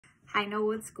Hi,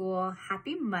 Knollwood School.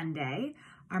 Happy Monday.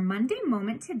 Our Monday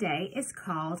moment today is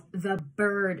called the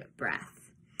bird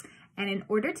breath. And in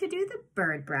order to do the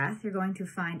bird breath, you're going to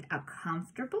find a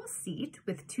comfortable seat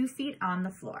with 2 feet on the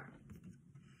floor.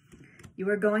 You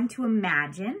are going to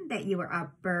imagine that you are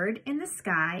a bird in the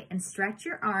sky and stretch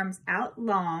your arms out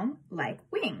long like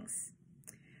wings.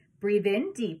 Breathe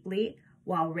in deeply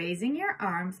while raising your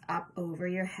arms up over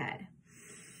your head.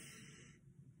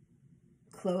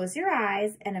 Close your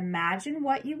eyes and imagine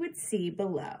what you would see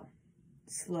below.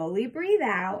 Slowly breathe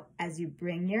out as you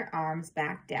bring your arms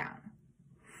back down.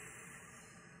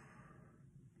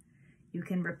 You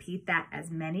can repeat that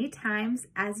as many times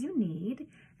as you need,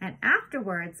 and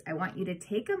afterwards, I want you to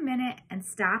take a minute and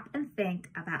stop and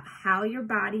think about how your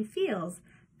body feels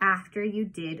after you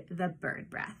did the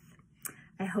bird breath.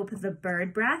 I hope the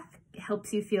bird breath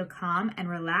helps you feel calm and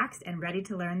relaxed and ready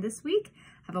to learn this week.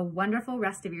 Have a wonderful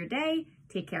rest of your day.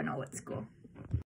 Take care, Knollwood School.